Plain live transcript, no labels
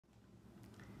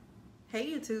Hey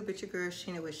YouTube, it's your girl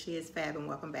Sheena with sheenaisfab and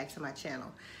welcome back to my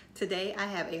channel. Today I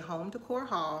have a home decor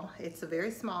haul. It's a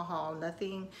very small haul,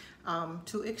 nothing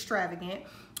too extravagant,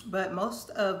 but most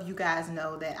of you guys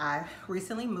know that I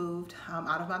recently moved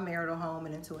out of my marital home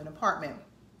and into an apartment.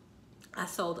 I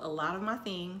sold a lot of my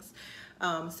things,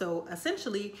 so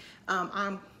essentially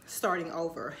I'm starting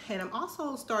over, and I'm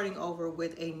also starting over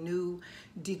with a new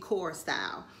decor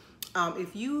style.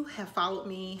 If you have followed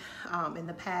me in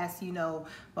the past, you know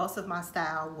most of my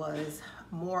style was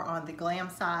more on the glam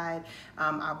side.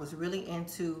 I was really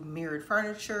into mirrored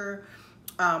furniture,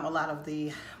 a lot of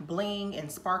the bling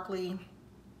and sparkly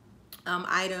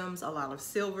items, a lot of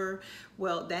silver.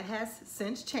 Well, that has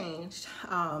since changed,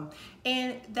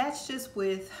 and that's just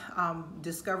with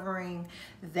discovering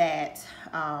that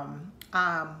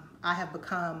I have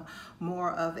become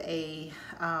more of a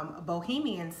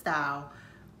bohemian style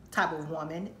type of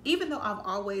woman, even though I've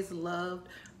always loved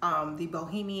the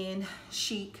bohemian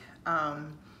chic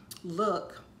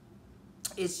look.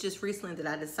 It's just recently that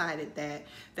I decided that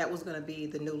that was going to be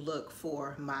the new look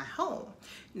for my home.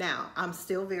 Now, I'm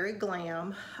still very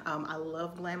glam. I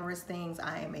love glamorous things.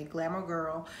 I am a glamour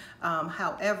girl.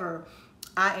 However,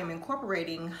 I am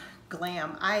incorporating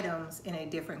glam items in a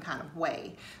different kind of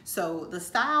way. So the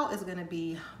style is going to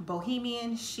be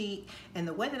bohemian chic, and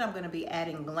the way that I'm going to be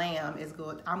adding glam is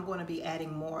I'm going to be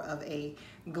adding more of a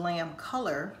glam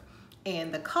color,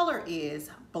 and the color is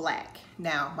black.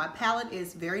 Now my palette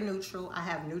is very neutral. I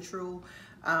have neutral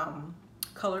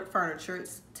colored furniture.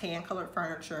 It's tan colored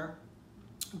furniture,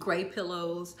 gray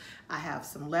pillows. I have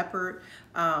some leopard,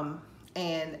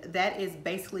 and that is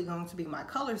basically going to be my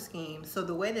color scheme. So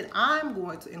the way that I'm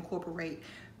going to incorporate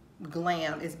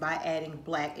glam is by adding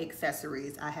black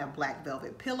accessories. I have black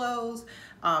velvet pillows.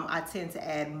 I tend to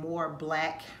add more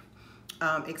black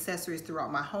accessories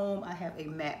throughout my home. I have a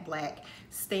matte black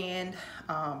stand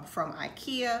from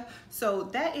IKEA. So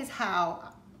that is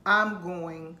how I'm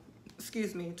going,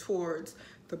 towards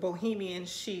the bohemian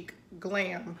chic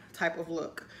glam type of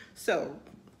look. So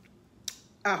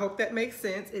I hope that makes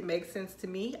sense. It makes sense to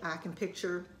me. I can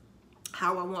picture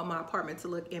how I want my apartment to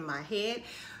look in my head.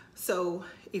 So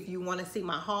if you want to see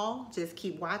my haul, just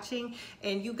keep watching,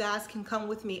 and you guys can come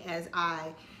with me as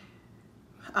I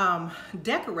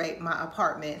decorate my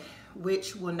apartment,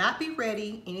 which will not be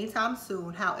ready anytime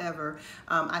soon. However,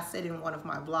 I said in one of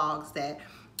my vlogs that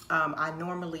I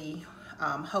normally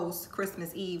host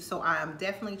Christmas Eve, so I am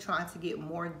definitely trying to get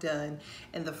more done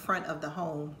in the front of the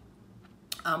home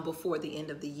before the end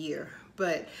of the year.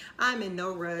 But I'm in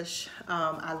no rush.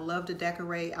 I love to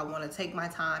decorate. I want to take my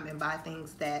time and buy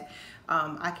things that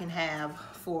I can have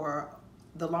for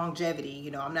the longevity. You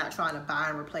know, I'm not trying to buy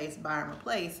and replace,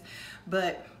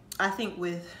 but I think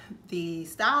with the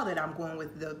style that I'm going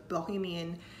with, the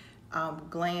bohemian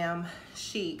glam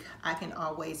chic, I can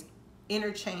always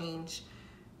interchange.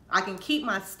 I can keep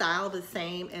my style the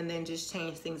same and then just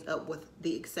change things up with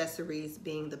the accessories,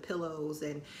 being the pillows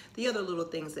and the other little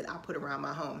things that I put around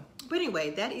my home. But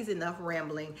anyway, that is enough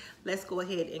rambling. Let's go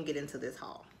ahead and get into this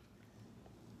haul.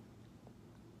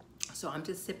 So I'm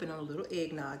just sipping on a little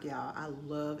eggnog, y'all. I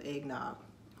love eggnog.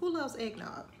 Who loves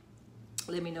eggnog?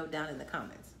 Let me know down in the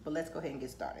comments. But let's go ahead and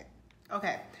get started.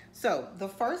 Okay, so the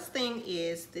first thing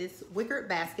is this wicker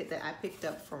basket that I picked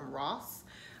up from Ross.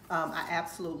 I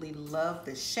absolutely love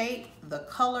the shape, the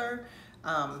color.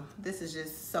 This is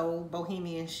just so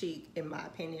bohemian chic in my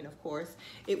opinion, of course.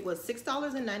 It was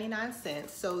 $6.99.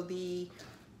 So the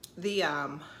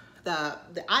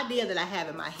idea that I have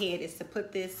in my head is to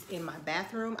put this in my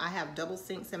bathroom. I have double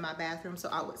sinks in my bathroom, so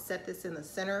I would set this in the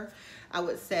center. I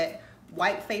would set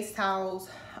white face towels,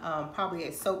 probably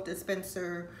a soap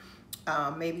dispenser,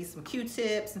 maybe some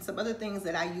Q-tips and some other things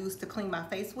that I use to clean my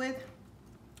face with.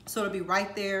 So it'll be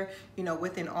right there, you know,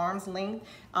 within arm's length.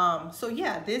 So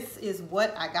yeah, this is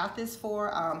what I got this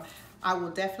for. I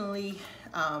will definitely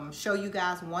show you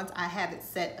guys once I have it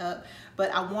set up,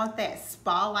 but I want that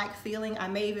spa-like feeling. I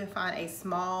may even find a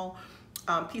small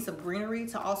piece of greenery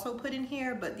to also put in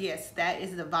here, but yes, that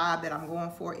is the vibe that I'm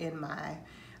going for in my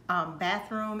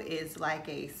bathroom. Is like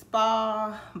a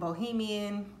spa,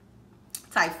 bohemian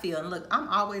type feel. And look, I'm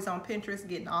always on Pinterest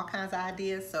getting all kinds of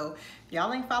ideas, so if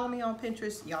y'all ain't follow me on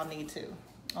Pinterest, y'all need to.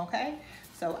 Okay,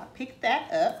 so I picked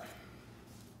that up,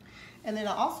 and then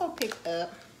I also picked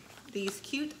up these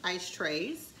cute ice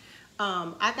trays.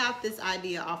 I got this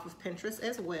idea off of Pinterest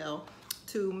as well,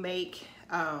 to make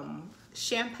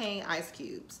champagne ice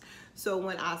cubes. So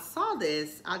when I saw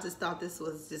this, I just thought this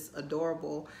was just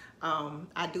adorable.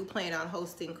 I do plan on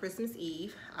hosting Christmas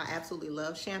Eve. I absolutely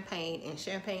love champagne, and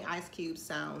champagne ice cubes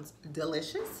sounds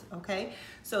delicious, okay?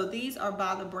 So these are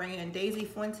by the brand Daisy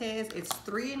Fuentes. It's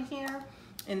 3 in here,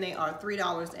 and they are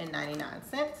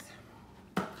 $3.99.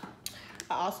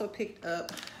 I also picked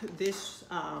up this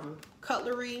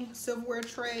cutlery silverware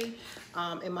tray.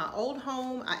 In my old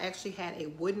home, I actually had a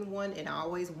wooden one, and I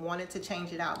always wanted to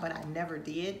change it out, but I never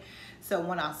did. So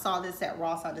when I saw this at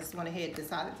Ross, I just went ahead and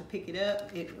decided to pick it up.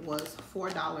 It was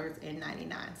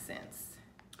 $4.99.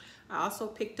 I also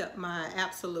picked up my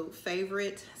absolute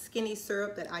favorite skinny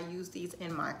syrup that I use these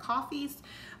in my coffees.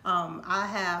 I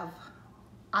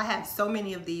have so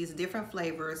many of these different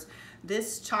flavors.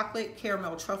 This chocolate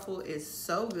caramel truffle is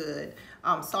so good.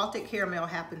 Salted caramel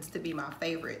happens to be my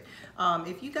favorite.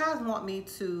 If you guys want me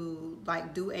to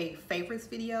like do a favorites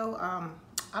video,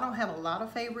 I don't have a lot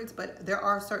of favorites, but there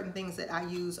are certain things that I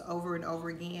use over and over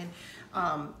again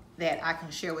that I can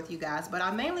share with you guys. But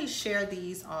I mainly share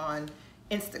these on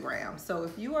Instagram. So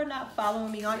if you are not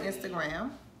following me on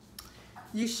Instagram,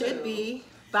 you should be.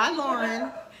 Bye,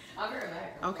 Lauren. I'll be right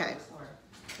back. Okay.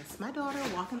 That's my daughter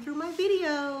walking through my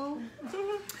video.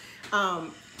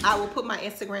 I will put my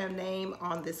Instagram name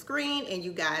on the screen, and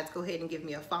you guys go ahead and give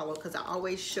me a follow, because I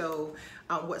always show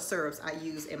what syrups I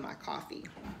use in my coffee.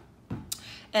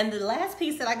 And the last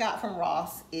piece that I got from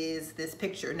Ross is this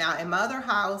picture. Now, in my other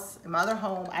house, in my other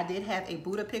home, I did have a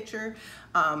Buddha picture.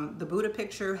 The Buddha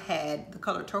picture had the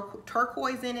color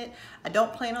turquoise in it. I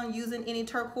don't plan on using any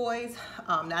turquoise,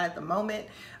 not at the moment.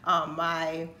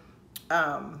 My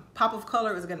pop of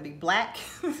color is gonna be black.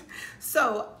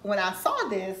 So when I saw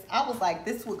this, I was like,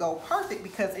 this would go perfect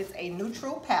because it's a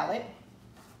neutral palette.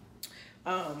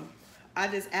 I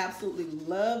just absolutely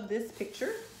love this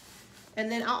picture. And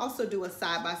then I'll also do a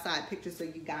side-by-side picture so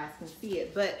you guys can see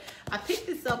it. But I picked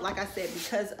this up, like I said,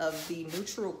 because of the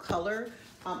neutral color.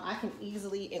 I can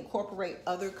easily incorporate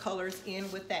other colors in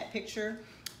with that picture.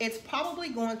 It's probably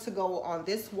going to go on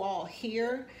this wall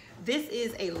here. This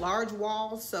is a large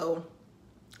wall, so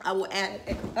I will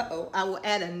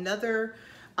add another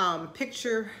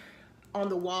picture on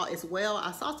the wall as well.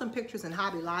 I saw some pictures in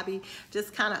Hobby Lobby,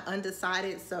 just kind of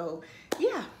undecided. So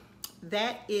yeah,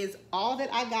 that is all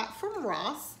that I got from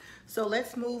Ross. So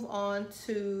let's move on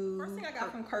to, first thing I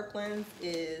got from Kirkland's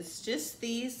is just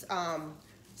these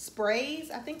sprays,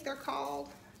 I think they're called.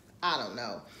 I don't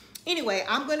know. Anyway,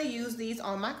 I'm gonna use these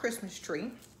on my Christmas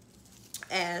tree,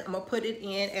 and I'm gonna put it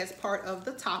in as part of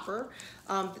the topper.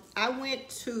 I went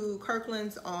to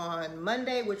Kirkland's on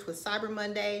Monday, which was Cyber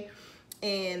Monday,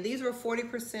 and these were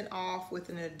 40% off with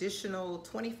an additional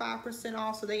 25%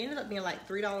 off. So they ended up being like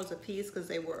 $3 a piece because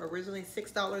they were originally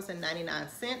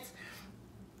 $6.99.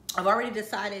 I've already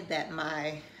decided that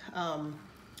my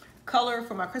color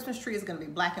for my Christmas tree is gonna be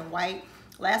black and white.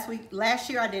 Last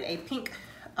year I did a pink,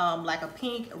 like a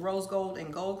pink, rose gold,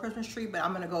 and gold Christmas tree, but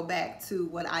I'm gonna go back to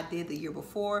what I did the year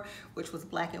before, which was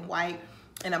black and white.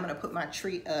 And I'm gonna put my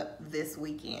tree up this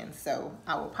weekend. So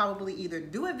I will probably either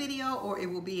do a video or it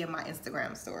will be in my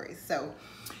Instagram stories. So,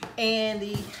 and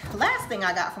the last thing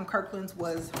I got from Kirkland's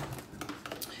was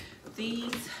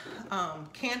these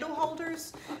candle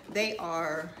holders. They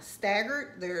are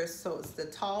staggered. So it's the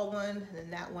tall one,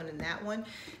 and that one, and that one.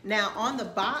 Now on the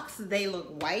box, they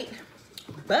look white,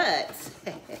 but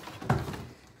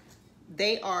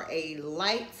they are a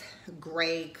light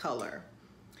gray color.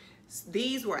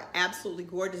 These were absolutely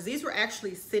gorgeous. These were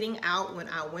actually sitting out when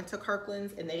I went to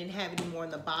Kirkland's, and they didn't have any more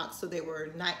in the box, so they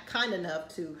were not kind enough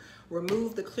to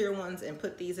remove the clear ones and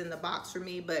put these in the box for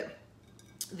me. But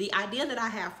the idea that I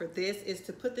have for this is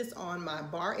to put this on my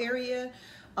bar area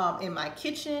in my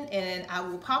kitchen, and I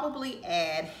will probably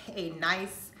add a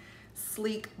nice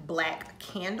sleek black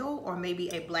candle, or maybe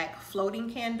a black floating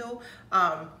candle.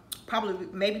 Probably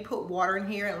maybe put water in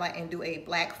here and do a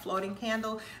black floating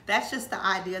candle. That's just the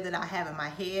idea that I have in my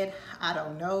head. I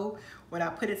don't know. When I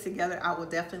put it together, I will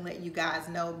definitely let you guys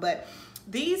know. But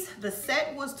these, the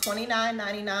set was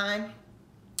 $29.99,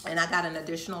 and I got an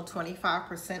additional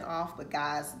 25% off. But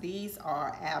guys, these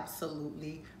are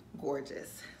absolutely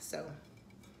gorgeous. So,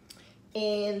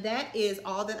 and that is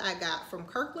all that I got from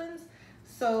Kirkland's.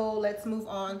 So let's move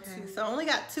on to, so I only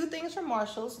got 2 things from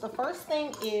Marshall's. The first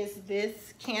thing is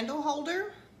this candle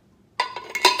holder,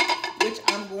 which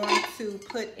I'm going to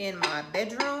put in my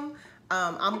bedroom.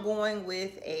 I'm going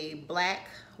with a black,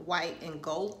 white, and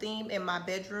gold theme in my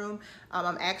bedroom.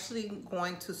 I'm actually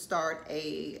going to start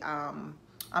a, I'm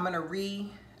gonna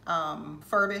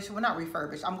refurbish, well not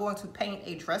refurbish, I'm going to paint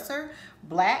a dresser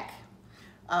black.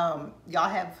 Y'all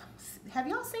have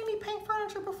y'all seen me paint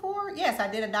furniture before? Yes, I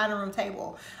did a dining room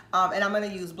table. And I'm gonna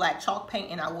use black chalk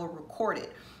paint and I will record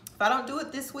it. If I don't do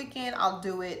it this weekend, I'll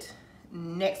do it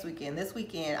next weekend. This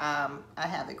weekend, I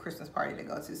have a Christmas party to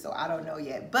go to, so I don't know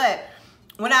yet. But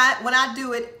when I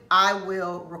do it, I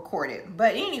will record it.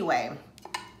 But anyway,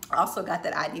 I also got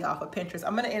that idea off of Pinterest.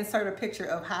 I'm gonna insert a picture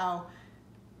of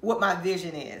what my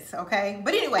vision is, okay?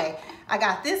 But anyway, I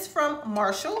got this from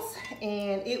Marshall's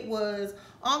and it was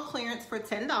on clearance for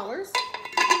 $10.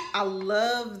 I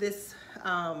love this,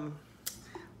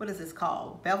 what is this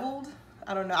called? Beveled?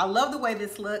 I don't know. I love the way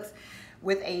this looks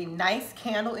with a nice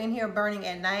candle in here burning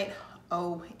at night.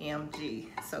 OMG.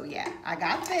 So yeah, I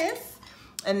got this.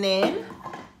 And then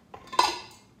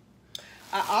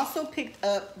I also picked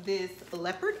up this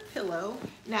leopard pillow.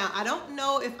 Now, I don't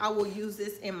know if I will use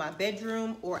this in my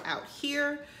bedroom or out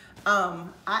here. I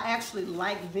actually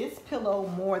like this pillow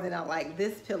more than I like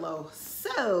this pillow.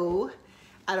 So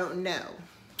I don't know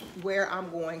where I'm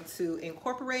going to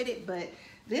incorporate it, but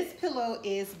this pillow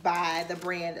is by the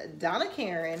brand Donna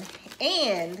Karan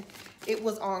and it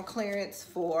was on clearance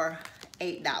for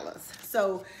 $8.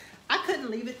 So I couldn't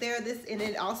leave it there.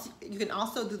 You can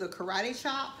also do the karate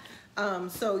chop.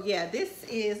 So yeah, this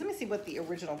is, let me see what the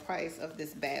original price of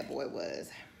this bad boy was.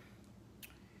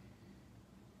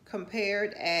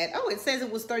 Compared at, oh, it says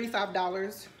it was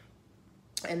 $35.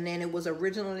 And then it was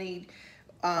originally,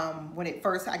 when it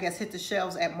first, I guess, hit the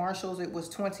shelves at Marshall's, it was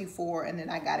 $24, and then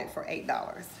I got it for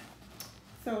 $8.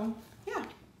 So yeah.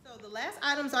 So the last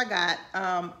items I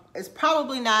got is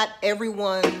probably not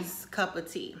everyone's cup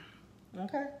of tea.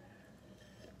 Okay.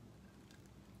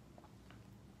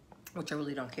 Which I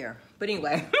really don't care. But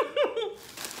anyway,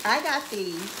 I got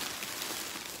these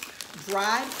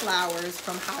dried flowers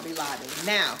from Hobby Lobby.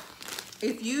 Now,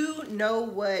 if you know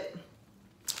what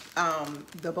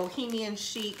the bohemian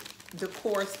chic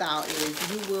decor style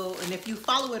is, you will, and if you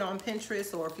follow it on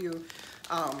Pinterest or if you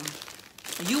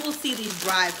will see these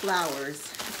dried flowers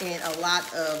in a lot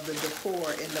of the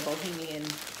decor in the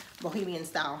bohemian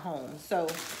style homes. So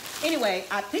anyway,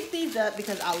 I picked these up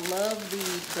because I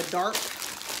love the dark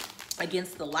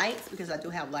against the lights because I do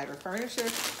have lighter furniture,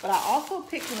 but I also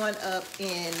picked one up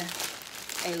in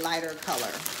a lighter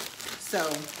color.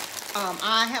 So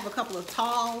I have a couple of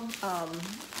tall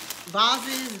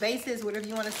vases, whatever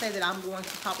you want to say, that I'm going to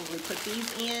probably put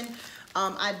these in.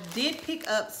 I did pick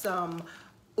up some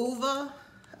uva,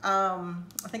 I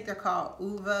think they're called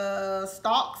uva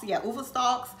stalks. Yeah, uva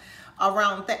stalks.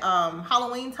 Around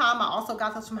Halloween time. I also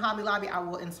got those from Hobby Lobby. I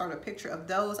will insert a picture of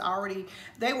those.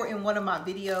 They were in one of my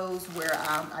videos where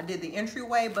I did the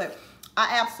entryway, but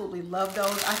I absolutely love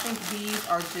those. I think these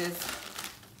are just,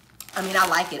 I mean, I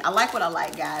like it. I like what I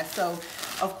like, guys. So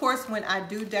of course, when I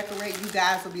do decorate, you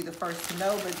guys will be the first to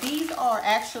know, but these are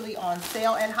actually on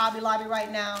sale at Hobby Lobby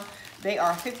right now. They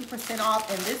are 50% off,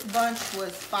 and this bunch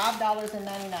was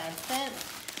 $5.99.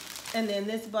 And then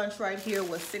this bunch right here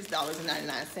was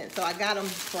 $6.99. So I got them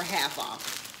for half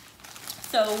off.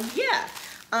 So yeah,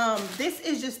 this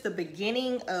is just the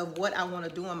beginning of what I want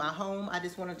to do in my home. I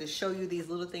just wanted to show you these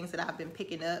little things that I've been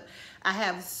picking up. I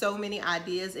have so many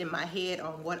ideas in my head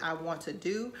on what I want to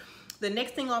do. The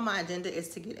next thing on my agenda is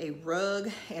to get a rug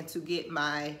and to get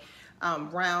my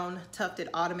round tufted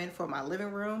ottoman for my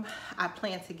living room. I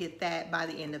plan to get that by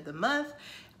the end of the month.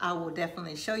 I will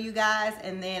definitely show you guys.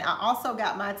 And then I also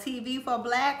got my TV for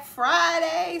Black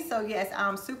Friday. So yes,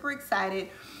 I'm super excited.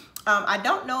 I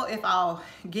don't know if I'll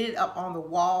get it up on the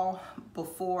wall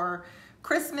before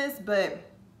Christmas, but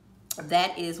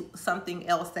that is something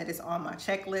else that is on my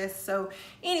checklist. So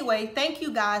anyway, thank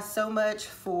you guys so much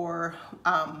for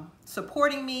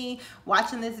supporting me,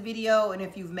 watching this video. And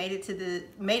if you've made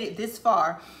it this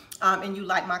far, and you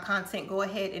like my content, go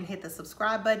ahead and hit the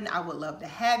subscribe button. I would love to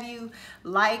have you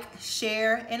like,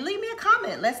 share, and leave me a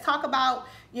comment. Let's talk about,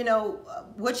 you know,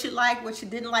 what you like, what you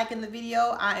didn't like in the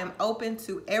video. I am open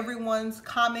to everyone's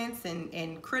comments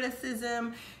and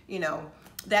criticism. You know,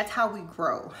 that's how we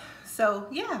grow. So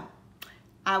yeah,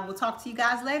 I will talk to you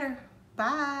guys later.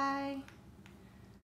 Bye.